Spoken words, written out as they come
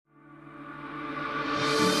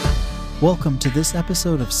Welcome to this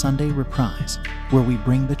episode of Sunday Reprise, where we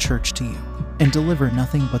bring the church to you and deliver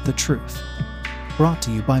nothing but the truth. Brought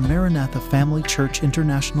to you by Maranatha Family Church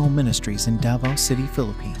International Ministries in Davao City,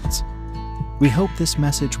 Philippines. We hope this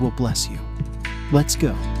message will bless you. Let's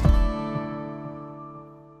go.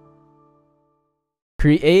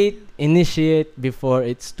 Create, initiate before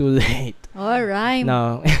it's too late. All right.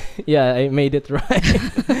 Now, yeah, I made it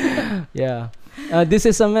right. Yeah. This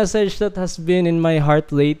is a message that has been in my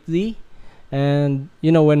heart lately. And,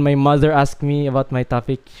 you know, when my mother asked me about my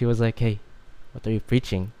topic, she was like, hey, what are you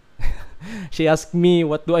preaching? She asked me,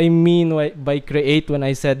 what do I mean by create when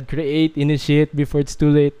I said create, initiate before it's too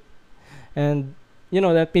late? And, you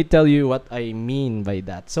know, let me tell you what I mean by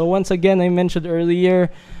that. So once again, I mentioned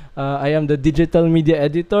earlier, I am the digital media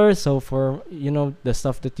editor. So for, you know, the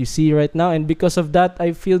stuff that you see right now. And because of that,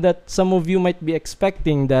 I feel that some of you might be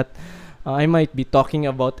expecting that I might be talking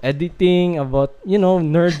about editing, about, you know,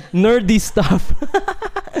 nerdy stuff.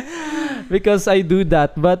 Because I do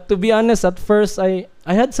that. But to be honest, at first, I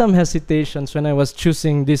had some hesitations when I was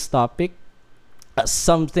choosing this topic as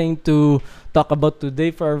something to talk about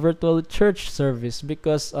today for our virtual church service.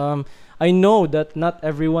 Because I know that not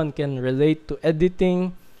everyone can relate to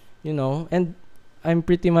editing, you know, and I'm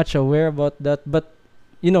pretty much aware about that. But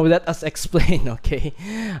you know, let us explain, okay?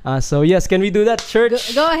 So yes, can we do that,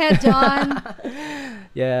 church? Go ahead, John.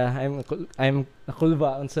 Yeah, I'm a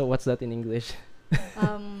kulba. So what's that in English?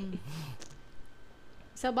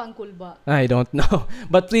 Sa ba ang kulba? I don't know.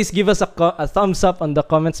 But please give us a thumbs up on the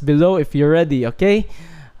comments below if you're ready, okay?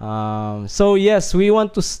 So yes, we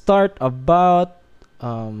want to start about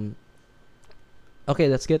okay,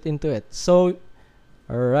 let's get into it. So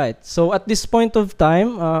all right. So at this point of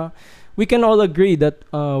time, we can all agree that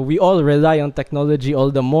we all rely on technology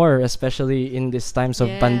all the more, especially in these times of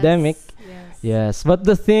pandemic. Yes. But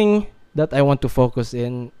the thing that I want to focus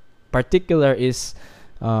in particular is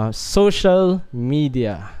social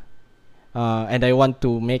media. And I want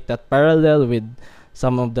to make that parallel with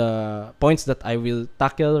some of the points that I will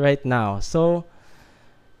tackle right now. So,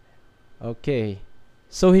 okay.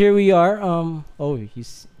 So here we are.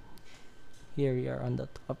 Here we are on the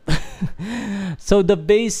top. So the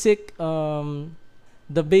basic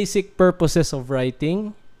purposes of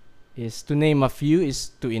writing is, to name a few, is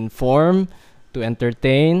to inform, to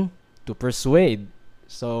entertain, to persuade.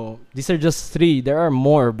 So these are just three. There are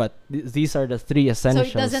more, but these are the three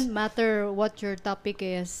essentials. So it doesn't matter what your topic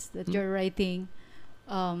is that you're writing.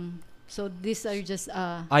 So these are just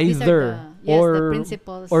either the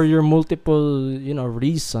principles or your multiple, you know,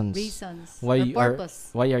 reasons why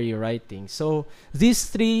are you writing. So these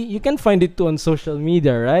three, you can find it too on social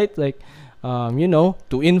media, right? Like you know,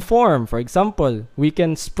 to inform, for example, we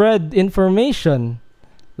can spread information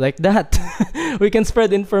like that. We can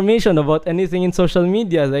spread information about anything in social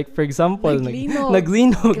media, like for example,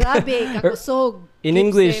 naglinog. Grabe, kakusog. In Keep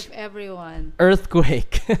English, safe, everyone.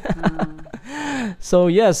 Earthquake. So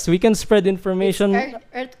yes, we can spread information.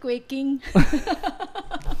 Earthquaking.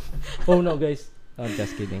 Oh no, guys, I'm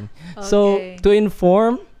just kidding. Okay. So to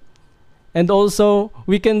inform, and also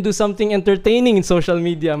we can do something entertaining in social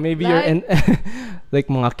media. Maybe like? Like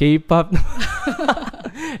mga K-pop.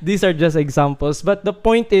 These are just examples, but the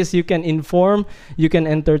point is, you can inform, you can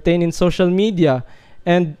entertain in social media,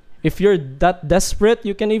 and if you're that desperate,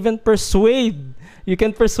 you can even persuade. You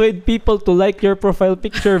can persuade people to like your profile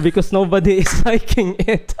picture because nobody is liking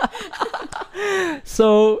it.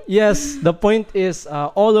 So yes, the point is,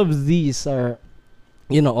 all of these are,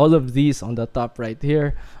 you know, all of these on the top right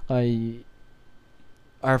here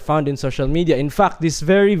are found in social media. In fact, this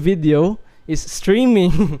very video is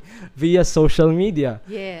streaming via social media.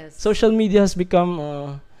 Yes. Social media has become,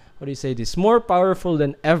 what do you say this, more powerful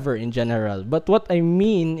than ever in general. But what I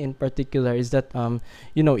mean in particular is that,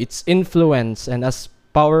 you know, its influence and it's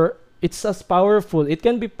as powerful. It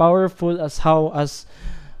can be powerful as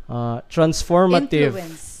transformative.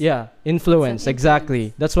 Influence.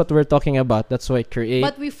 Exactly. That's what we're talking about. That's why create,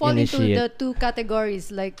 but we fall initiate. into the two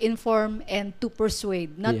categories, like inform and to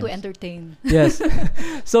persuade, not to entertain. Yes.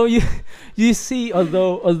 So you see,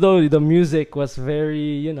 although the music was very,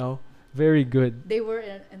 you know, very good, They were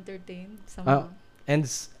entertained somehow. and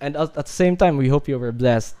at the same time, we hope you were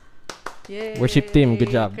blessed. Yay. Worship team,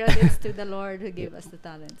 good job. Credits to the Lord who gave us the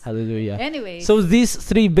talents. Hallelujah. Anyway, So these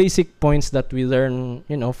three basic points that we learn,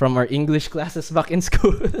 you know, from our English classes back in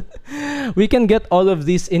school, we can get all of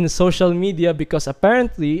these in social media because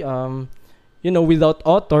apparently, you know, without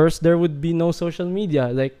authors, there would be no social media.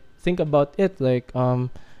 Like, think about it. Like, you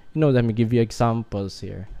know, let me give you examples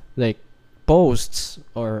here. Like posts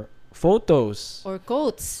or photos. or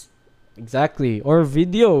quotes. Exactly. Or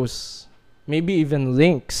videos. Maybe even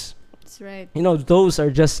links. That's right. Those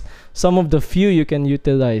are just some of the few you can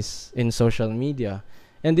utilize in social media.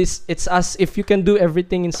 And it's as if you can do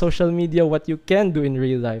everything in social media what you can do in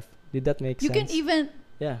real life. Did that make You sense? can even,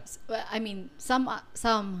 Yeah. well, I mean, some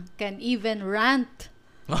can even rant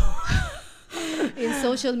in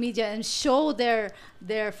social media and show their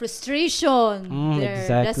frustration, their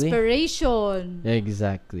Exactly. desperation.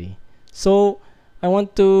 Exactly. So I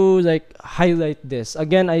want to like highlight this.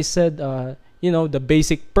 Again, I said the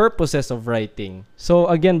basic purposes of writing. So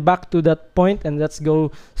again, back to that point, and let's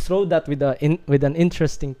go throw that with an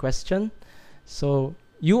interesting question. So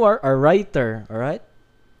you are a writer, all right?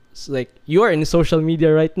 So like you are in social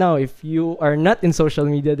media right now. If you are not in social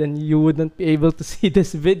media, then you wouldn't be able to see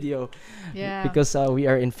this video Yeah. because we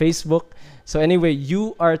are in Facebook. So anyway,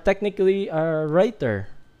 you are technically a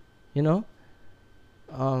writer, you know?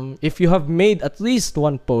 If you have made at least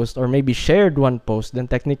one post or maybe shared one post,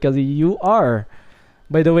 then technically you are.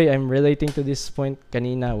 By the way, I'm relating to this point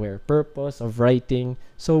kanina where purpose of writing.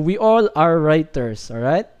 So we all are writers, all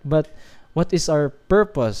right? But what is our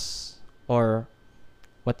purpose, or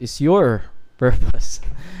what is your purpose?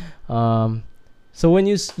 So when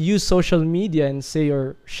you use social media and say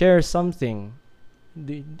or share something,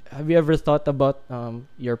 have you ever thought about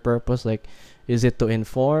your purpose? Like, is it to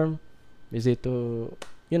inform? Is it to,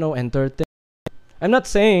 entertain? I'm not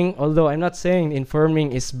saying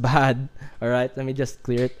informing is bad. All right, let me just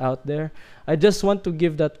clear it out there. I just want to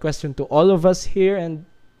give that question to all of us here, and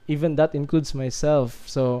even that includes myself.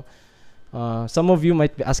 So some of you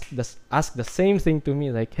might be ask the same thing to me,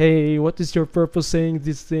 like, hey, what is your purpose saying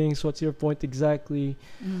these things? What's your point exactly?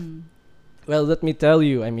 Mm. Well, let me tell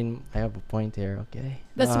you. I mean, I have a point here, okay?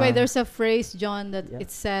 That's why there's a phrase, John, that Yeah. it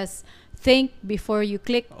says, "Think before you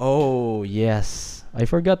click." Oh, yes. I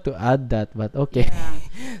forgot to add that, but okay.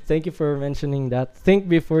 Yeah. Thank you for mentioning that. Think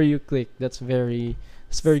before you click. That's very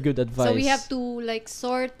good advice. So we have to like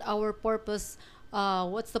sort our purpose.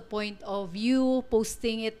 What's the point of you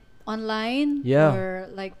posting it online? Yeah. Or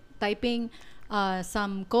like typing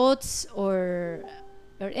some quotes or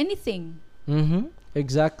anything. Mm-hmm.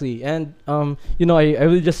 Exactly. And I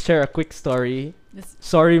will just share a quick story. This-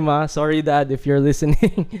 Sorry, Ma. Sorry, Dad, if you're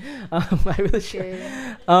listening. I will share.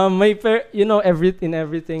 Okay.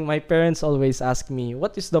 Everything, my parents always ask me,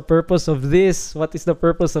 what is the purpose of this? What is the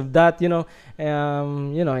purpose of that?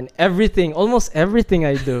 And everything, almost everything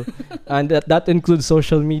I do. And that includes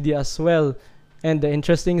social media as well. And the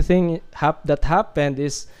interesting thing that happened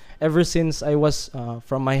is ever since I was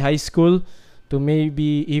from my high school to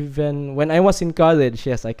maybe even when I was in college,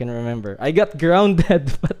 yes, I can remember, I got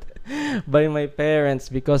grounded by my parents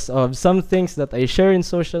because of some things that I share in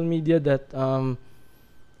social media that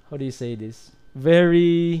how do you say this?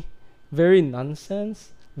 Very, very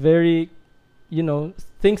nonsense. Very,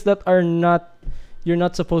 things that you're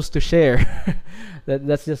not supposed to share.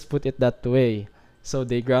 Let's just put it that way. So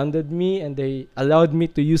they grounded me and they allowed me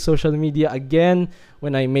to use social media again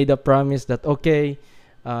when I made a promise that, okay,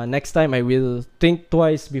 next time I will think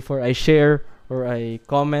twice before I share or I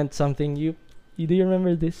comment something. Do you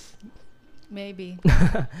remember this? Maybe.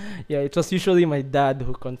 Yeah, it was usually my dad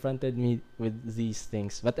who confronted me with these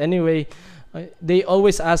things. But anyway, they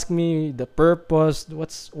always ask me the purpose.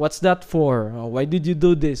 What's that for? Why did you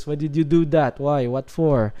do this? Why did you do that? Why? What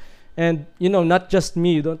for? And not just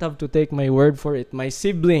me. You don't have to take my word for it. My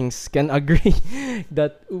siblings can agree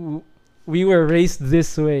that we were raised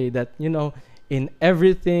this way. That in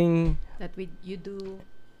everything That you do.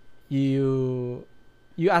 you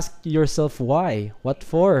ask yourself why, what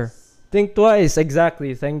for. Think twice.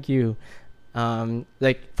 Exactly. Thank you.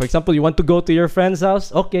 Like for example, you want to go to your friend's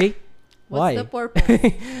house. Okay. What's Why? the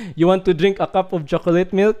purpose? You want to drink a cup of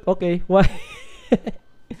chocolate milk. Okay. Why?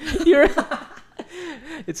 You're.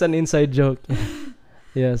 It's an inside joke.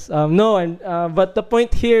 Yes. No. And but the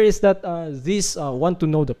point here is that these want to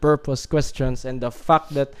know the purpose questions, and the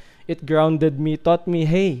fact that it grounded me, taught me,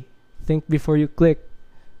 hey, think before you click.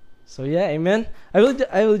 So yeah, amen. I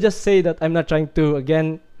will just say that I'm not trying to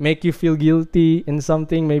again make you feel guilty in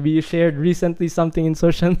something. Maybe you shared recently something in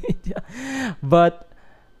social media, but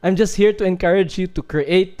I'm just here to encourage you to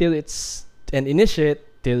create and initiate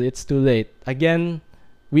till it's too late. Again,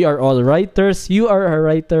 we are all writers. You are a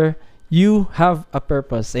writer. You have a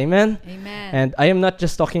purpose. Amen. Amen. And I am not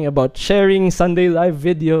just talking about sharing Sunday live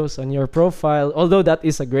videos on your profile, although that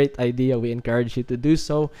is a great idea. We encourage you to do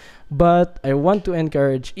so. But I want to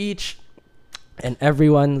encourage each and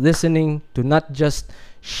everyone listening to not just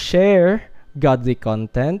share godly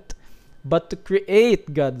content, but to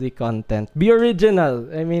create godly content. Be original.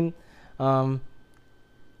 I mean,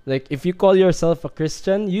 like if you call yourself a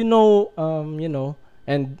Christian,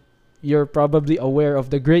 and you're probably aware of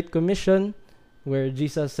the Great Commission, where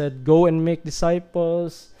Jesus said, "Go and make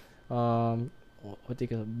disciples, what do you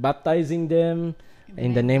call it? Baptizing them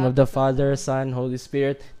in the name of the Father, Son, Holy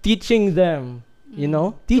Spirit, teaching them." You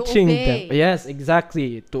know, teaching them. obey. Yes,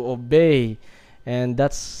 exactly, to obey. And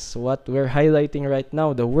that's what we're highlighting right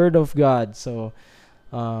now, the Word of God. So,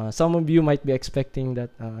 some of you might be expecting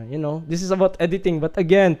that, this is about editing. But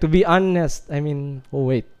again, to be honest, I mean,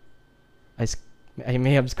 oh wait, I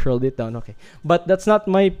may have scrolled it down. Okay, but that's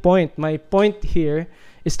not my point. My point here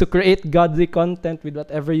is to create godly content with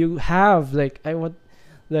whatever you have.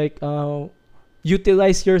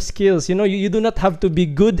 Utilize your skills. You do not have to be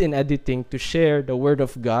good in editing to share the Word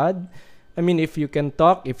of God. I mean, if you can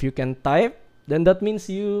talk, if you can type, then that means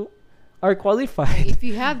you are qualified. If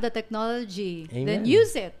you have the technology, then Amen.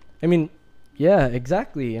 use it. I mean, yeah,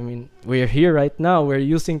 exactly. I mean, we're here right now. We're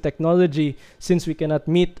using technology since we cannot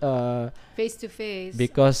meet Face to face.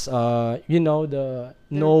 because the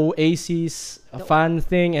no ACs, a the- fan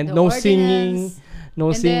thing, and the no singing, ordinance, no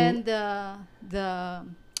and singing. then the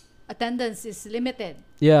attendance is limited.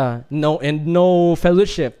 Yeah, no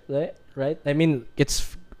fellowship, right? I mean,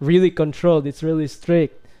 it's really controlled. It's really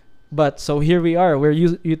strict. But so here we are. We're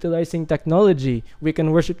utilizing technology. We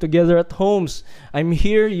can worship together at homes. I'm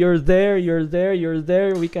here, you're there, you're there, you're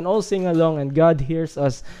there. We can all sing along, and God hears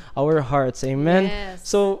us, our hearts. Amen. Yes.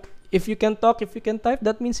 So if you can talk, if you can type,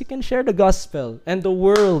 that means you can share the gospel. And the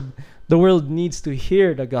world needs to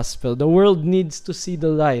hear the gospel. The world needs to see the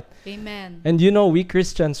light. Amen. And we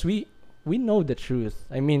Christians, we know the truth.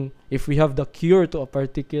 I mean, if we have the cure to a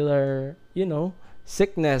particular,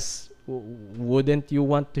 sickness, wouldn't you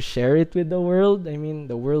want to share it with the world? I mean,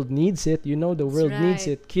 the world needs it. The world needs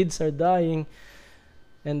right. it. Kids are dying.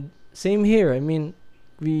 And same here. I mean,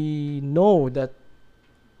 we know that,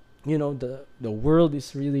 the world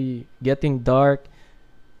is really getting dark.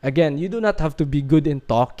 Again, you do not have to be good in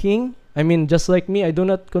talking. I mean, just like me, I do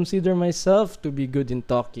not consider myself to be good in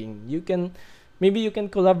talking. Maybe you can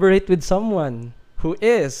collaborate with someone who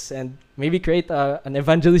is, and maybe create an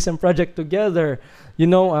evangelism project together.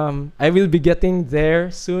 I will be getting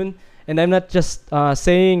there soon, and I'm not just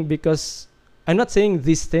saying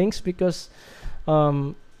these things because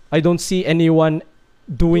I don't see anyone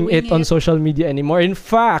doing it on social media anymore. In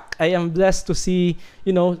fact, I am blessed to see,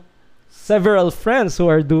 several friends who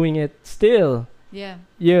are doing it still. Yeah.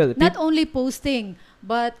 Yeah. Not only posting,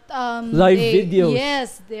 but Live videos.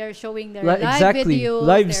 Yes, they are showing their Li- live exactly. videos.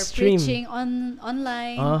 Live they're stream. preaching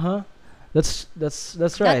online. Uh-huh. That's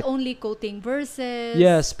Not right. only quoting verses.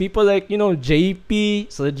 Yes, people like,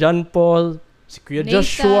 JP, Sir John Paul, si Kuya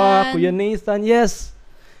Joshua, Nathan. Kuya Nathan, yes.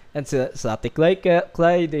 And sa Ate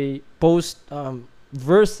Clyde, they post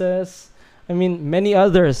verses. I mean, many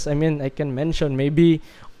others. I mean, I can mention maybe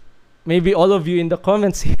all of you in the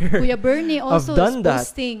comments here. Kuya Bernie also done is that.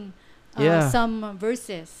 posting Yeah. some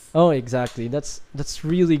verses. Oh, exactly. That's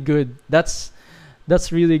really good. That's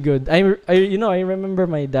really good. I remember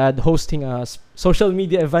my dad hosting a social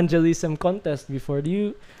media evangelism contest before.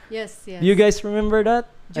 Do Yes, yes. you guys remember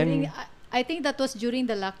that? I think that was during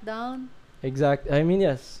the lockdown. Exact. I mean,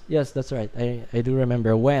 yes, that's right. I do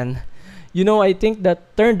remember when. I think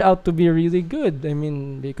that turned out to be really good. I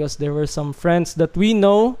mean, because there were some friends that we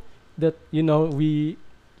know that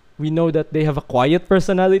we know that they have a quiet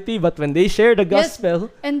personality, but when they share the Yes. gospel,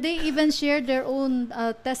 And they even shared their own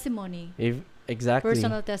testimony, exactly.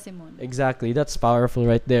 personal testimony. Exactly. That's powerful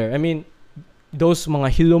right there. I mean, those mga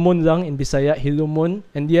hilumon lang in Bisaya, hilumon,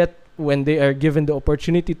 and yet when they are given the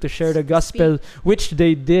opportunity to share the gospel, which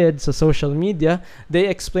they did sa social media, they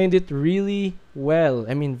explained it really well.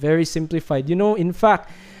 I mean, very simplified. In fact,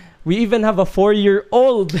 we even have a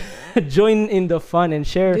 4-year-old join in the fun and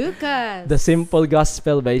share Lucas. the simple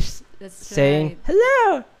gospel by That's saying, right.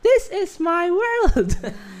 "Hello, this is my world."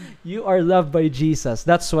 You are loved by Jesus.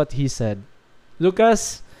 That's what he said.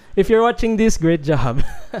 Lucas, if you're watching this, great job.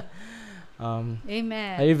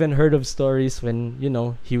 Amen. I even heard of stories when,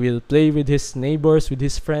 he will play with his neighbors, with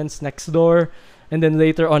his friends next door, and then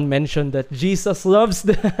later on mention that Jesus loves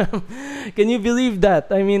them. Can you believe that?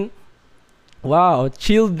 I mean, wow,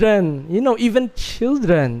 children, even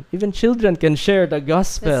children can share the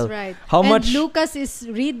gospel. That's right. How and much? Lucas is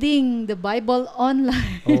reading the Bible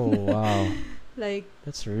online. Oh, wow. Like,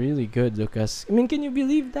 That's really good, Lucas. I mean, can you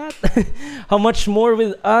believe that? How much more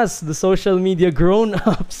with us, the social media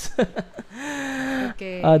grown-ups?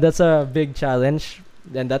 okay. That's a big challenge.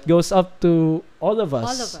 And that goes up to all of us.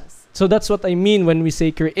 All of us. So that's what I mean when we say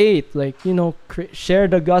create. Like, share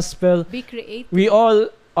the gospel. Be creative. We all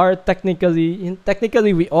are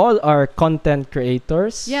technically we all are content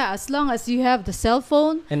creators. Yeah, as long as you have the cell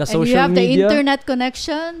phone And a you social have media. the internet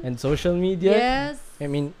connection. And social media. Yes. I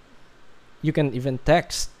mean, you can even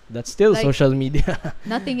text. That's still Like- social media.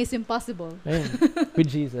 Nothing is impossible. Ayun, with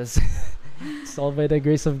Jesus. It's all by the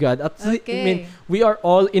grace of God. I mean, Okay. we are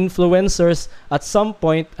all influencers at some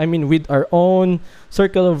point. I mean, with our own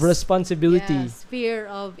circle of responsibility. Yeah, sphere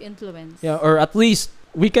of influence. Yeah, or at least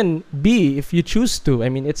we can be if you choose to. I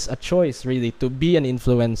mean, it's a choice really to be an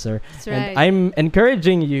influencer. That's And right. I'm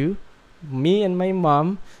encouraging you, me and my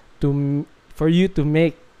mom, for you to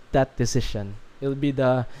make that decision. It'll be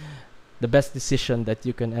the best decision that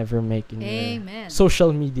you can ever make in your Amen.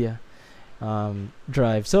 social media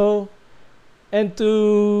drive. So, and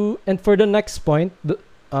for the next point,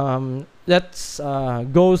 let's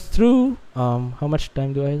go through. How much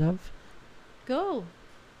time do I have? Go.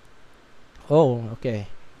 Oh, okay.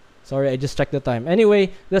 Sorry, I just checked the time.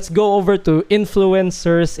 Anyway, let's go over to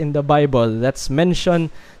influencers in the Bible. Let's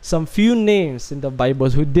mention some few names in the Bible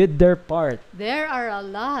who did their part. There are a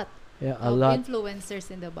lot Yeah, a of lot.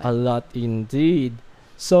 influencers in the A Bible. lot indeed.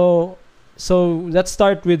 So let's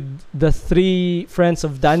start with the three friends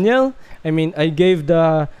of Daniel. I mean, I gave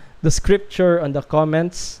the scripture on the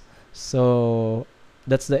comments. So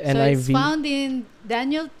that's the So NIV. it's found in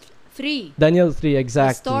Daniel 3. Daniel 3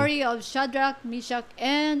 exactly. The story of Shadrach, Meshach,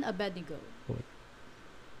 and Abednego.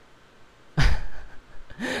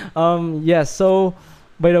 Yes, so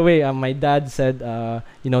by the way, my dad said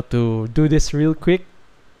to do this real quick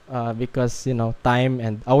because time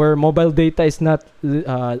and our mobile data is not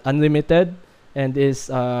unlimited and is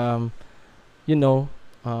what do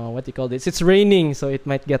you call this? It's raining, so it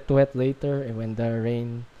might get wet later and when the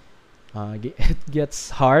rain it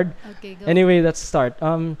gets hard. Okay, go. Anyway, let's start.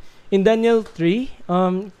 In Daniel 3,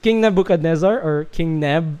 King Nebuchadnezzar or King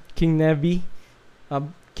Neb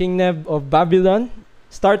of Babylon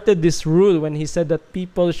started this rule when he said that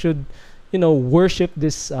people should, worship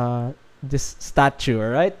this statue,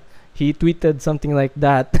 all right? He tweeted something like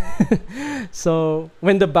that. So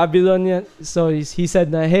when the Babylonian, he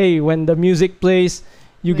said, hey, when the music plays,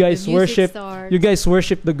 you When the guys music worship, starts. you guys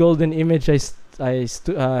worship the golden image. I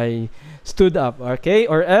stood up, okay?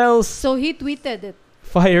 Or else So he tweeted it.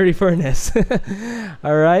 fiery furnace.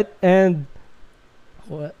 All right, and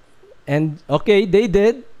okay, they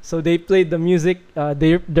did. So they played the music,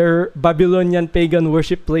 their Babylonian pagan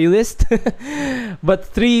worship playlist. But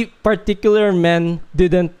three particular men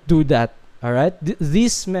didn't do that. All right,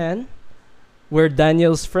 these men were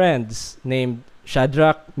Daniel's friends, named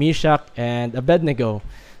Shadrach, Meshach, and Abednego.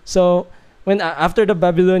 So when after the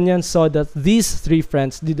Babylonians saw that these three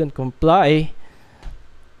friends didn't comply,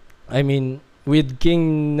 I mean, with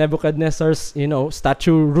King Nebuchadnezzar's,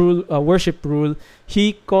 statue rule, worship rule,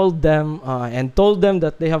 he called them and told them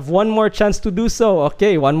that they have one more chance to do so.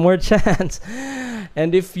 Okay, one more chance.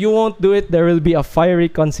 And if you won't do it, there will be a fiery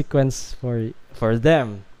consequence for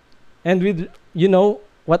them. And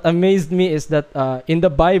what amazed me is that in the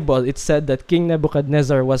Bible, it said that King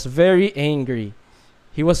Nebuchadnezzar was very angry.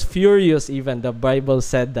 He was furious even. The Bible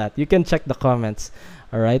said that. You can check the comments.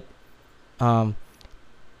 All right.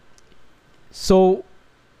 So,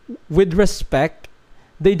 with respect,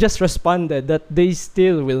 they just responded that they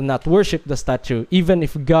still will not worship the statue, even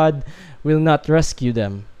if God will not rescue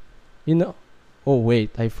them. Oh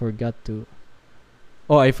wait, I forgot to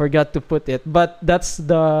put it. But that's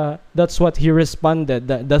what he responded.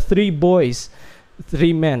 The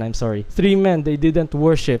three men, they didn't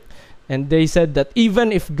worship. And they said that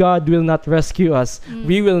even if God will not rescue us,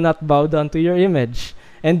 we will not bow down to your image.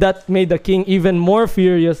 And that made the king even more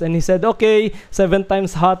furious. And he said, okay, 7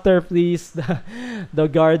 times hotter, please. The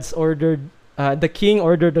guards ordered, the king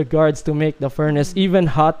ordered the guards to make the furnace even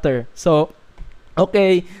hotter. So,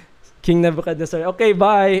 okay, King Nebuchadnezzar, okay,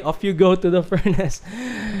 bye. Off you go to the furnace.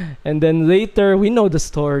 And then later, we know the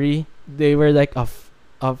story. They were like,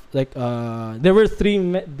 there were three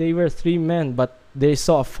men, but they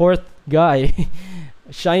saw a fourth guy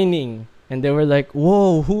shining. And they were like,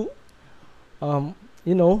 whoa, who?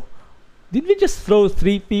 Did we just throw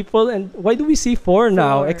 3 people? And why do we see 4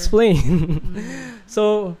 now? 4. Explain.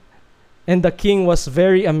 So, and the king was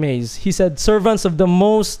very amazed. He said, servants of the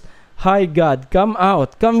Most High God, come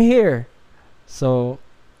out, come here. So,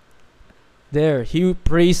 there, he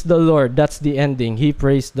praised the Lord. That's the ending. He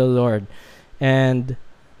praised the Lord. And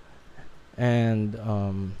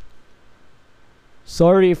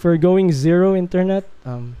sorry if we're going zero internet.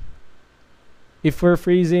 If we're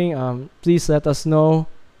freezing, please let us know.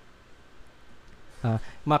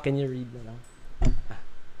 Ma, can you read now?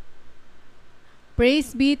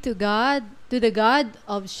 Praise be to God, to the God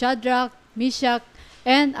of Shadrach, Meshach,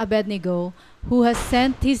 and Abednego, who has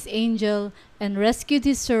sent his angel and rescued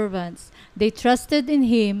his servants. They trusted in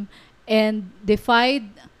him and defied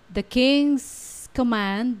the king's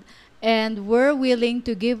command and were willing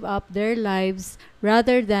to give up their lives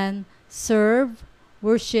rather than serve,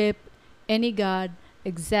 worship any god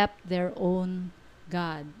except their own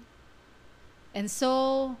God. And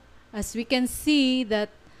so, as we can see that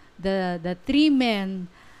the three men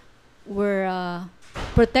were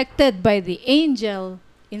protected by the angel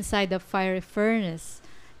inside the fiery furnace,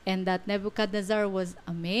 and that Nebuchadnezzar was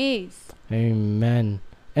amazed. Amen.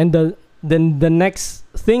 And then the next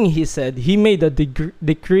thing he said, he made a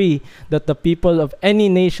decree that the people of any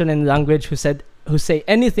nation and language who say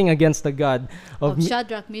anything against the God Of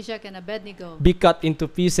Shadrach, Meshach, and Abednego. be cut into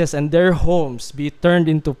pieces and their homes be turned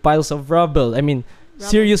into piles of rubble. I mean,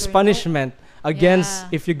 serious for no- punishment against Yeah.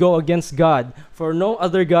 if you go against God. For no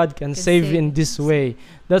other God can save save in this way.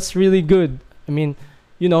 That's really good. I mean,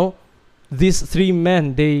 you know, these three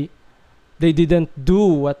men, they didn't do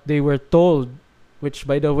what they were told, which,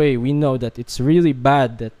 by the way, we know that it's really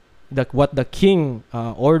bad that what the king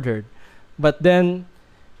ordered. But then,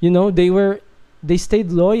 you know, they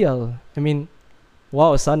stayed loyal. I mean,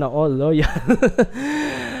 wow, sana all loyal.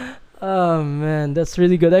 Oh man, that's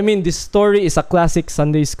really good. I mean, this story is a classic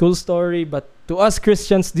Sunday school story, but to us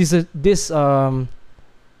Christians, this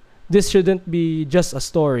shouldn't be just a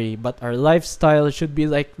story, but our lifestyle should be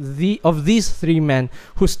like these three men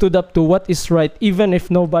who stood up to what is right, even if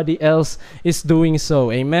nobody else is doing so.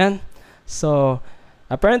 Amen. So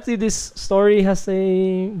apparently, this story has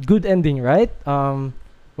a good ending, right?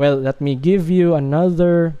 Well, let me give you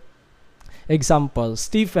another example.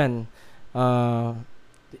 Stephen,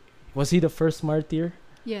 was he the first martyr?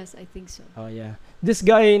 Yes, I think so. Oh yeah, this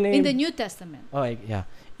guy named In the New Testament. Oh yeah,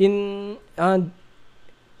 in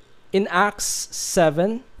Acts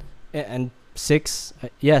 7 and 6,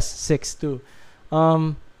 yes, 6 too.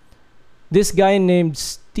 This guy named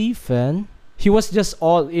Stephen, he was just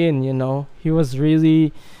all in, you know. He was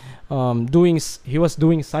really he was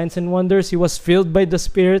doing signs and wonders. He was filled by the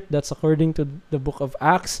Spirit. That's according to the book of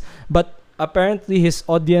Acts. But apparently his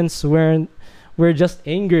audience were just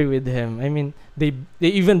angry with him. I mean, they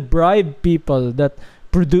even bribed people that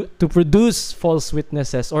to produce false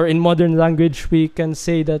witnesses, or in modern language we can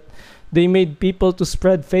say that they made people to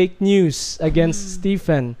spread fake news against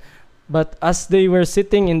Stephen. But as they were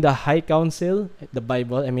sitting in the high council, the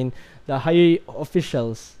Bible, I mean the high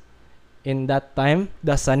officials in that time,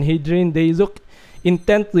 the Sanhedrin, they looked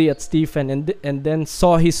intently at Stephen and then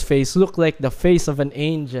saw his face look like the face of an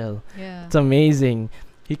angel. Yeah. It's amazing.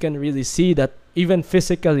 He can really see that even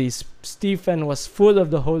physically, Stephen was full of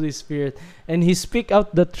the Holy Spirit, and he speak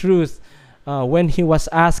out the truth when he was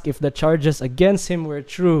asked if the charges against him were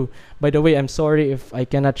true. By the way, I'm sorry if I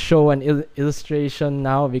cannot show an illustration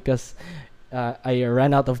now because I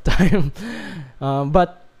ran out of time.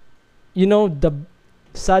 But, you know,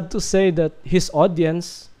 sad to say that his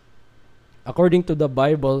audience, according to the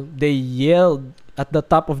Bible, they yelled at the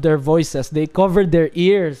top of their voices. They covered their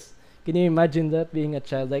ears. Can you imagine that, being a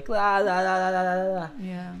child, like la la la la la la la?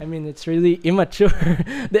 Yeah. I mean, it's really immature.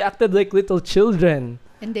 They acted like little children.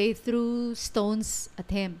 And they threw stones at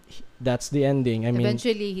him. That's the ending. I mean,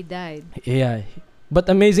 Eventually, he died. yeah. But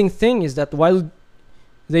amazing thing is that while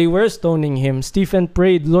they were stoning him, Stephen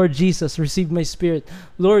prayed, "Lord Jesus, receive my spirit.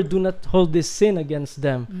 Lord, do not hold this sin against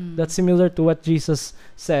them." That's similar to what Jesus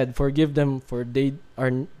said, "Forgive them, for they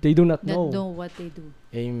do not Not know." know what they do.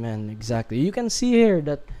 Amen. Exactly. You can see here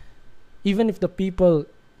that even if the people,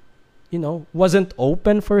 you know, wasn't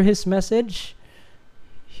open for his message,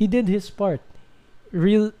 he did his part.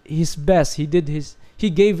 His best. He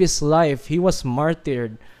gave his life. He was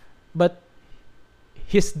martyred. But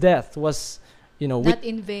his death was, you know, Not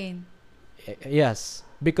in vain. yes,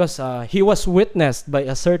 because he was witnessed by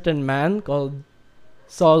a certain man called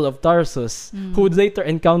Saul of Tarsus, who would later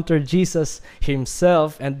encounter Jesus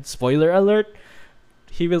himself, and spoiler alert,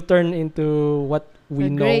 he will turn into what we A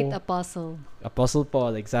know, great apostle. Apostle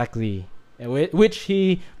Paul, exactly, which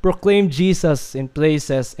he proclaimed Jesus in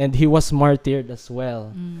places, and he was martyred as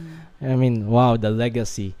well. I mean, wow, the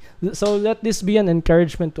legacy. So let this be an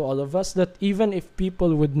encouragement to all of us, that even if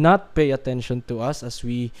people would not pay attention to us as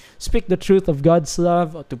we speak the truth of God's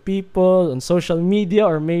love to people on social media,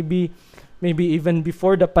 or maybe even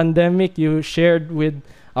before the pandemic, you shared with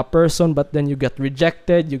a person, but then you got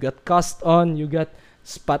rejected, you got cussed on, you got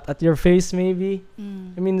spat at your face maybe.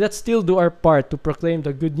 I mean, let's still do our part to proclaim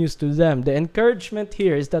the good news to them. The encouragement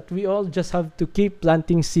here is that we all just have to keep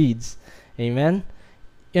planting seeds. Amen.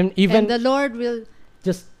 And even And the Lord will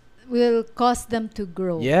cause them to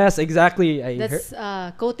grow. yes, exactly. That's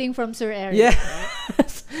quoting from Sir Eric. Yeah.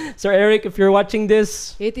 Sir Eric, if you're watching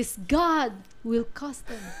this, It is God who will cause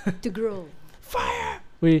them to grow. fire.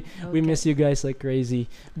 We Okay. miss you guys like crazy.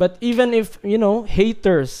 But even if,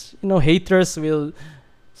 haters, haters will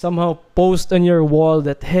somehow post on your wall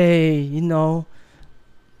that, hey,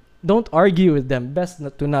 don't argue with them. Best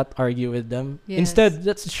not to not argue with them. Yes. Instead,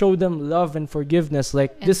 let's show them love and forgiveness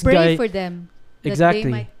like And this pray guy, for them that exactly,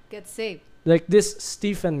 they might get saved. like this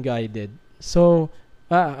Stephen guy did. So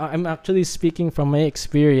I'm actually speaking from my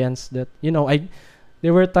experience that,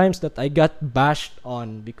 there were times that I got bashed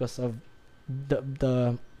on because of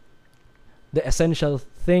the essential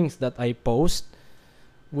things that I post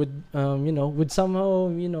would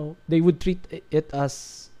somehow, they would treat it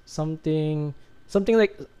as something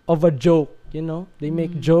like of a joke, they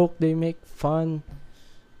make joke, they make fun.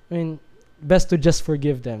 I mean, best to just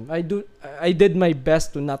forgive them. I did my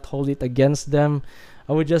best to not hold it against them.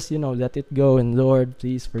 I would just, let it go, and Lord,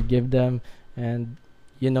 please forgive them. And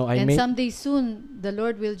And someday soon, the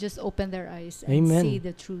Lord will just open their eyes and Amen. see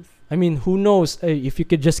the truth. I mean, who knows? If you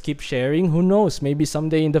could just keep sharing, who knows? Maybe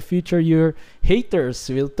someday in the future, your haters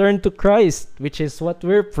will turn to Christ, which is what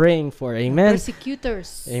we're praying for. Amen.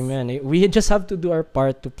 Persecutors. Amen. We just have to do our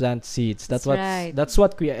part to plant seeds. That's right. That's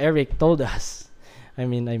what Kuya Eric told us. I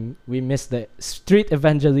mean, we missed the street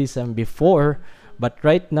evangelism before, but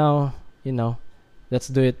right now, let's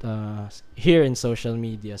do it here in social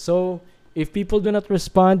media. So if people do not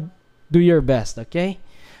respond, do your best, okay?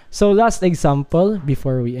 So last example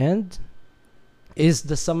before we end is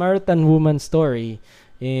the Samaritan woman story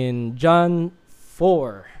in John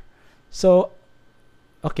 4. So,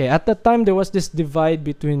 okay, at that time there was this divide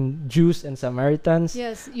between Jews and Samaritans.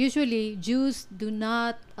 Yes, usually Jews do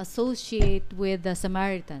not associate with the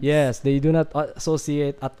Samaritans. Yes, they do not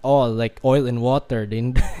associate at all, like oil and water. They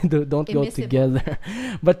don't go Immiscible. together.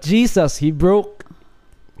 But Jesus, he broke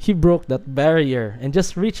that barrier and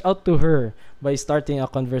just reached out to her by starting a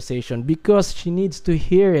conversation because she needs to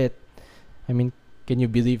hear it. I mean, can you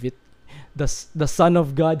believe it? The Son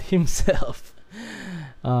of God himself.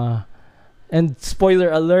 And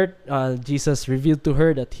spoiler alert, Jesus revealed to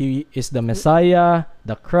her that he is the Messiah,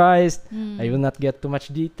 the Christ. I will not get too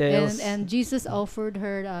much details. And Jesus offered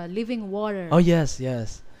her living water. Oh, yes.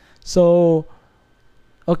 So,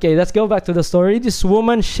 okay, let's go back to the story. This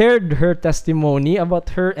woman shared her testimony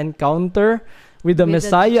about her encounter with the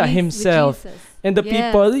Messiah himself. with Jesus. And the Yes.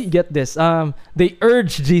 people, get this, they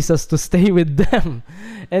urged Jesus to stay with them.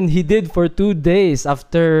 And he did for 2 days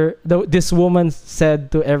after this woman said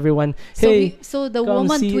to everyone, hey, So the come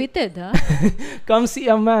woman see- tweeted, huh? come see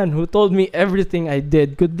a man who told me everything I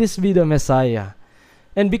did. Could this be the Messiah?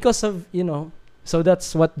 And because of, so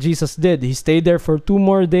that's what Jesus did. He stayed there for 2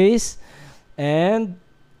 more days. And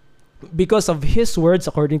because of his words,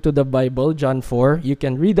 according to the Bible, John 4, you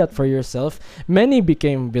can read that for yourself, many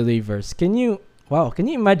became believers. Can you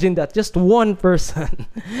imagine that? Just one person.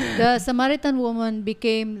 The Samaritan woman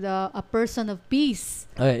became a person of peace.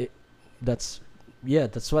 That's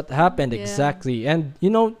what happened. Yeah. Exactly. And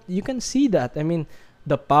you can see that. I mean,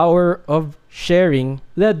 the power of sharing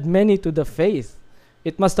led many to the faith.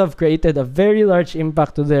 It must have created a very large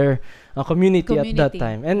impact to their community at that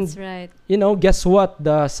time. And That's right. guess what?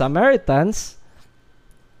 The Samaritans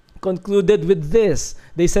concluded with this.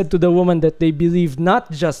 They said to the woman that they believed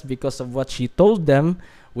not just because of what she told them,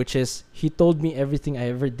 which is, he told me everything I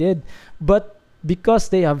ever did, but because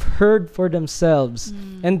they have heard for themselves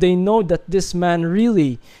and they know that this man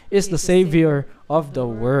really is the Savior of the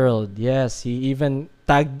world. Yes, he even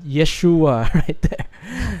tagged Yeshua right there.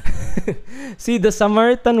 See, the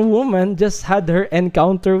Samaritan woman just had her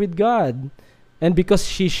encounter with God. And because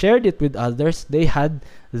she shared it with others, they had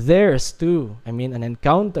theirs too. I mean, an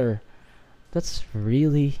encounter. That's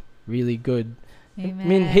really, really good. Amen. I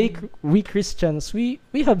mean, hey, we Christians, we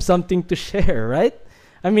have something to share, right?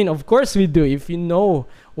 I mean, of course we do. If you know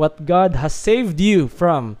what God has saved you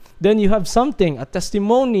from, then you have something, a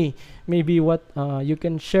testimony, maybe what you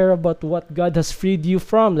can share about what God has freed you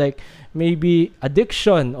from, like maybe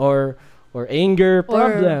addiction or anger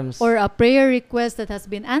problems. Or a prayer request that has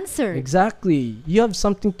been answered. Exactly. You have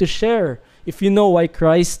something to share. If you know why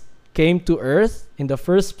Christ came to earth in the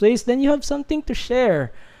first place, then you have something to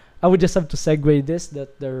share. I would just have to segue this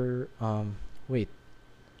that there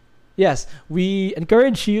Yes, we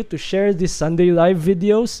encourage you to share these Sunday Live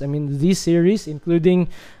videos. I mean, these series, including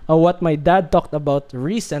what my dad talked about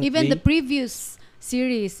recently. Even the previous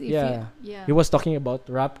series. If Yeah. You, yeah. He was talking about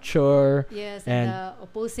rapture, Yes, and and the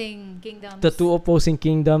opposing kingdoms. the two opposing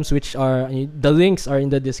kingdoms, which are the links are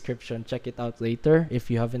in the description. Check it out later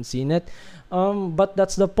if you haven't seen it. But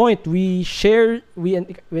that's the point. We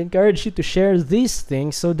encourage you to share these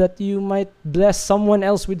things so that you might bless someone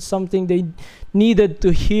else with something they needed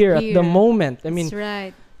to hear at the Hear. moment. I mean, That's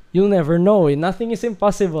right. you'll never know. Nothing is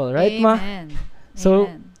impossible, right, Ma? Amen. So,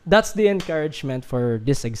 Amen. That's the encouragement for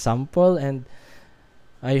this example, and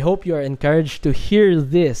I hope you are encouraged to hear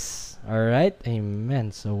this. All right?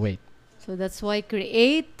 Amen. So wait. So that's why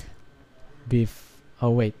create.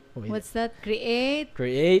 Wait. What's that? Create.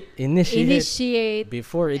 Create, initiate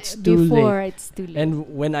Before it's too late. it's too late. And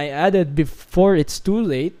when I added before it's too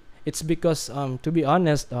late, it's because to be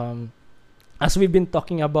honest, as we've been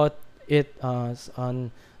talking about it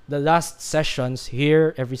on the last sessions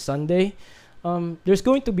here every Sunday, there's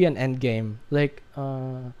going to be an end game. Like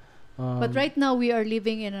but right now we are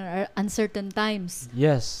living in uncertain times.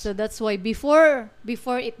 yes. So that's why before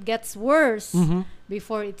it gets worse, Mhm.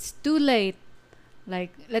 before it's too late,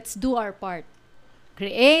 like let's do our part.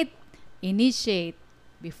 Create, initiate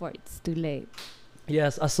before it's too late.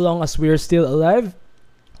 Yes, as long as we're still alive,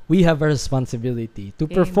 we have a responsibility to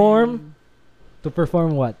perform. Amen. To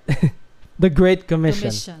perform what? The Great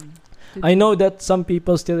Commission. I know that some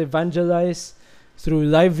people still evangelize through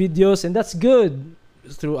live videos, and that's good.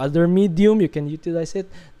 Through other medium, you can utilize it.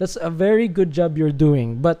 That's a very good job you're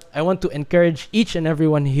doing. But I want to encourage each and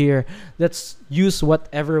everyone here, let's use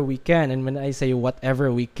whatever we can. And when I say whatever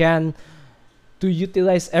we can, to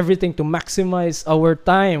utilize everything to maximize our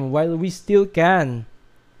time while we still can.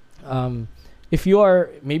 If you are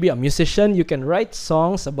maybe a musician, you can write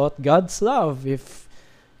songs about God's love. If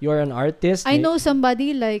you are an artist, I know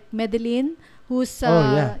somebody like Madeline who's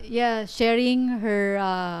sharing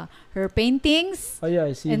her paintings. Oh yeah,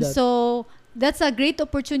 I see And that. so that's a great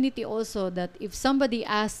opportunity also, that if somebody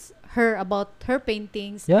asks her about her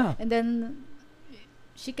paintings, Yeah. and then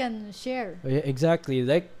she can share. Yeah, exactly.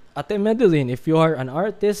 Like Ate Madeline, if you are an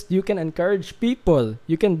artist, you can encourage people.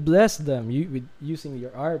 You can bless them with using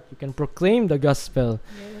your art. You can proclaim the gospel.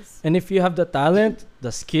 Yes. And if you have the talent,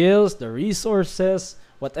 the skills, the resources,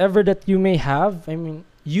 whatever that you may have, I mean,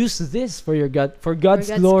 use this for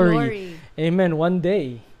God's glory. Amen. One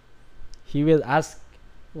day, He will ask,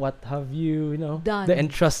 "What have you Done. the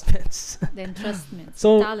entrustments?" The entrustments,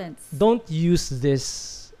 So, talents. Don't use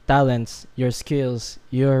these talents, your skills,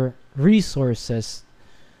 your resources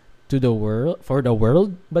for the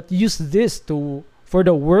world, but use this for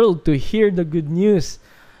the world to hear the good news.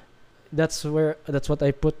 That's what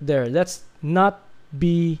I put there. Let's not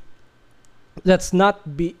be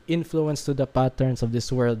influenced to the patterns of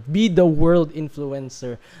this world. Be the world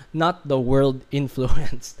influencer, not the world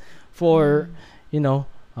influenced. For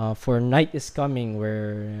for night is coming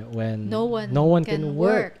when No one can can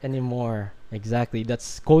work work. anymore. Exactly.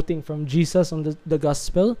 That's quoting from Jesus on the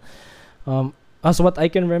gospel. As what I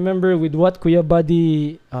can remember with what Kuya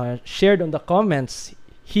Buddy shared on the comments,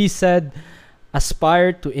 he said,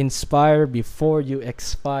 "Aspire to inspire before you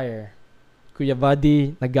expire." Kuya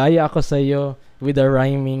Buddy, nagaya ako sa iyo with a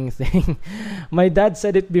rhyming thing. My dad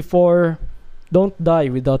said it before, don't die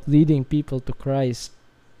without leading people to Christ.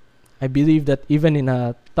 I believe that even in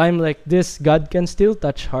a time like this, God can still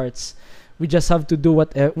touch hearts. We just have to do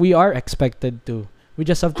what we are expected to. We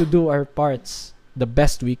just have to do our parts the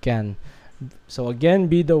best we can. So again,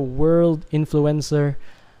 be the world influencer,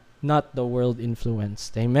 not the world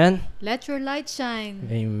influenced. Amen? Let your light shine.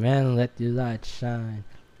 Amen. Let your light shine.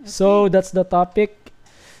 Okay. So that's the topic.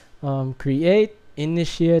 Create,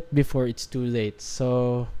 initiate before it's too late.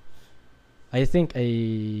 So I think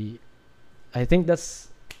that's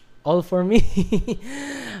all for me.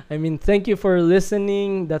 I mean, thank you for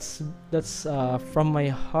listening. That's from my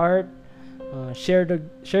heart. Share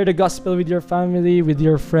the gospel with your family, with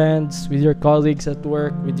your friends, with your colleagues at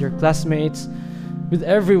work, with your classmates, with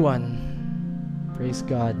everyone. Praise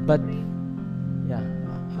God. But yeah,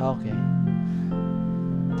 okay.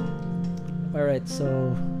 All right.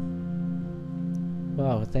 So,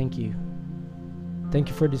 wow. Thank you. Thank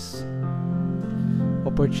you for this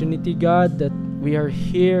opportunity, God, that we are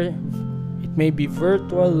here. It may be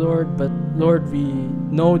virtual, Lord, but Lord, we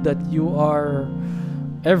know that you are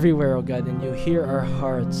everywhere, oh God, and you hear our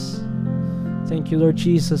hearts. Thank you, Lord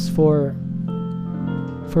Jesus, for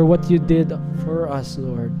what you did for us,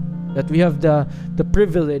 Lord. That we have the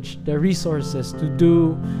privilege, the resources to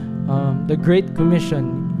do the Great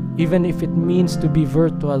Commission, even if it means to be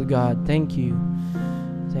virtual, God. Thank you.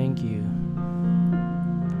 Thank you.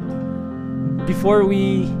 Before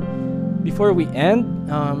we end,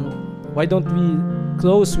 why don't we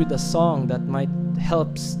close with a song that might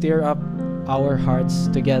help stir up our hearts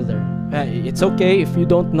together. It's okay if you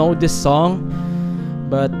don't know this song,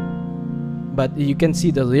 but you can see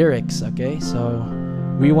the lyrics, okay? So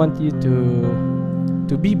we want you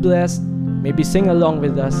to be blessed. Maybe sing along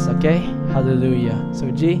with us, okay? Hallelujah. So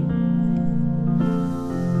G.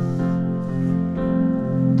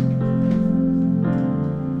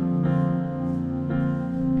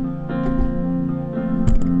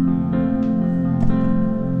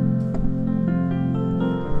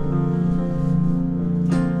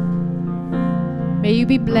 May you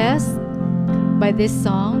be blessed by this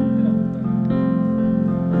song.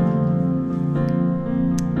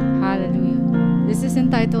 Hallelujah. This is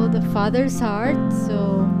entitled The Father's Heart.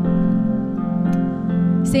 So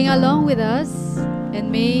sing along with us,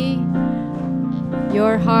 and may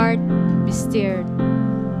your heart be stirred.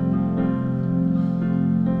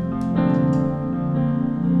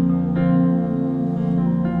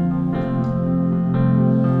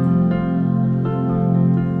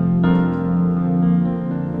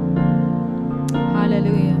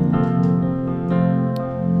 Hallelujah.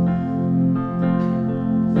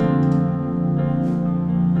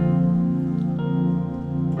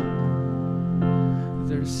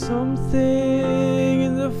 There's something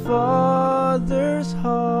in the Father's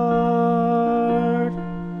heart,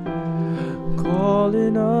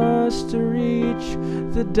 calling us to reach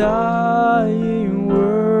the dying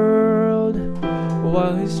world,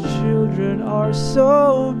 while His children are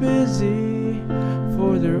so busy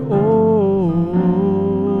for their own.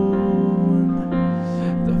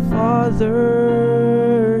 The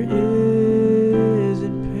Father is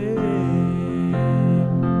in pain.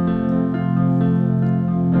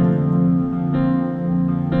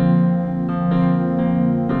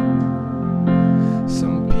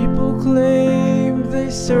 Some people claim they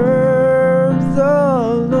serve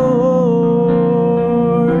the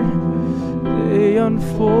Lord. They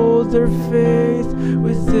unfold their faith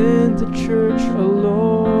within the church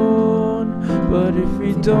alone. But if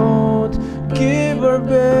we don't give our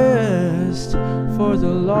best for the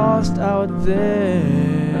lost out there,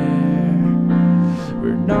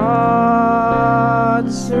 we're not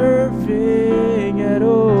serving at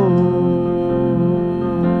all.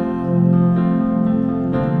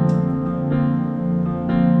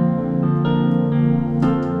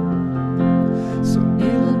 Some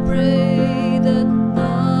people pray that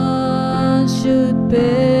none should perish.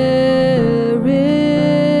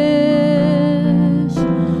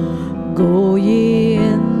 Go ye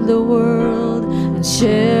in the world and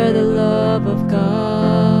share the love of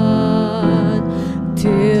God,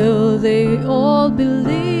 till they all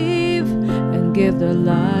believe and give their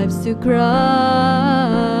lives to Christ.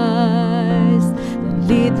 Then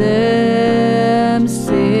lead them,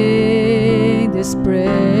 sing this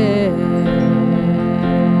prayer.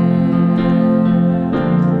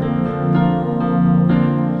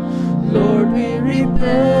 Lord, we repent.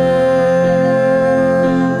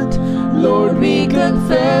 Lord, we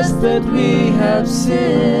confess that we have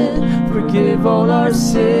sinned. Forgive all our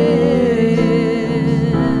sins.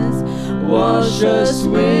 Wash us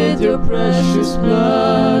with your precious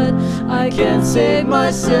blood. I can't save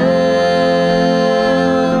myself.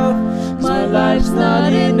 My life's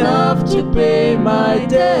not enough to pay my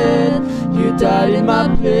debt. You died in my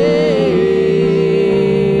place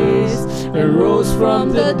and rose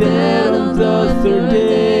from the dead on the third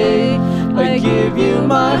day. I give you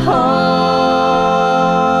my heart.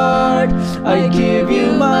 I give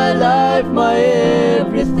you my life, my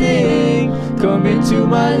everything. Come into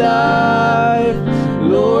my life,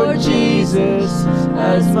 Lord Jesus,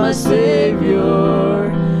 as my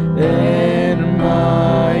Savior and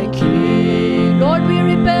my King. Lord, we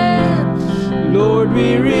repent. Lord,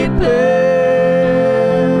 we repent.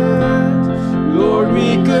 Lord,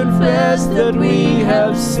 we confess that we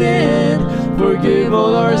have sinned. Forgive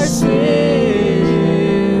all our sins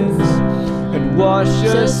and wash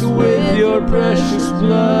us with your precious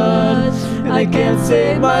blood. And I can't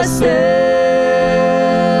save myself,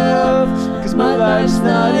 'cause my life's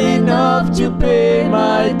not enough to pay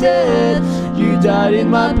my debt. You died in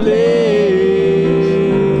my place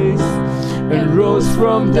and rose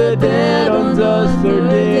from the dead on the third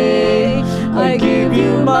day. I give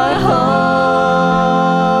you my heart.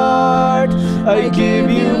 I give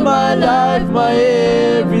you my life, my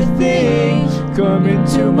everything. Come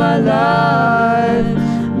into my life,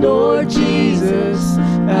 Lord Jesus,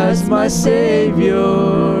 as my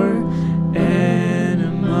Savior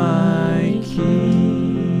and my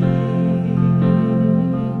King.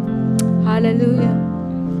 Hallelujah.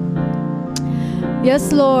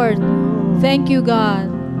 Yes, Lord. Thank you, God.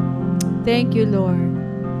 Thank you, Lord.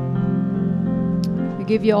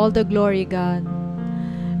 give you all the glory, God.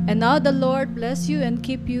 And now the Lord bless you and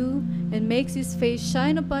keep you, and makes his face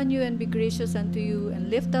shine upon you and be gracious unto you, and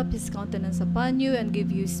lift up his countenance upon you and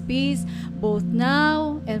give you his peace, both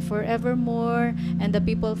now and forevermore. And the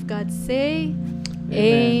people of God say,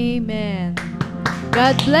 Amen.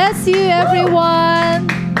 God bless you,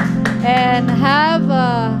 everyone, and have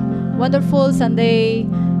a wonderful Sunday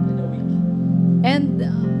and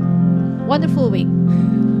wonderful week.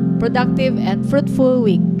 Productive and fruitful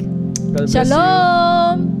week. God bless you.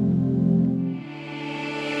 Shalom.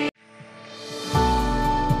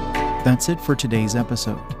 That's it for today's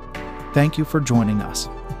episode. Thank you for joining us.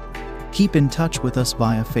 Keep in touch with us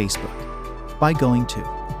via Facebook by going to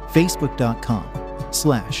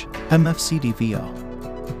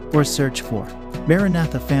facebook.com/MFCDVO or search for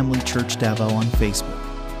Maranatha Family Church Davao on Facebook,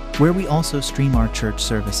 where we also stream our church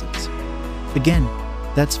services. Again,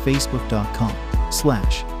 that's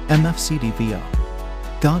facebook.com/MFCDVO.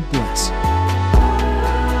 God bless.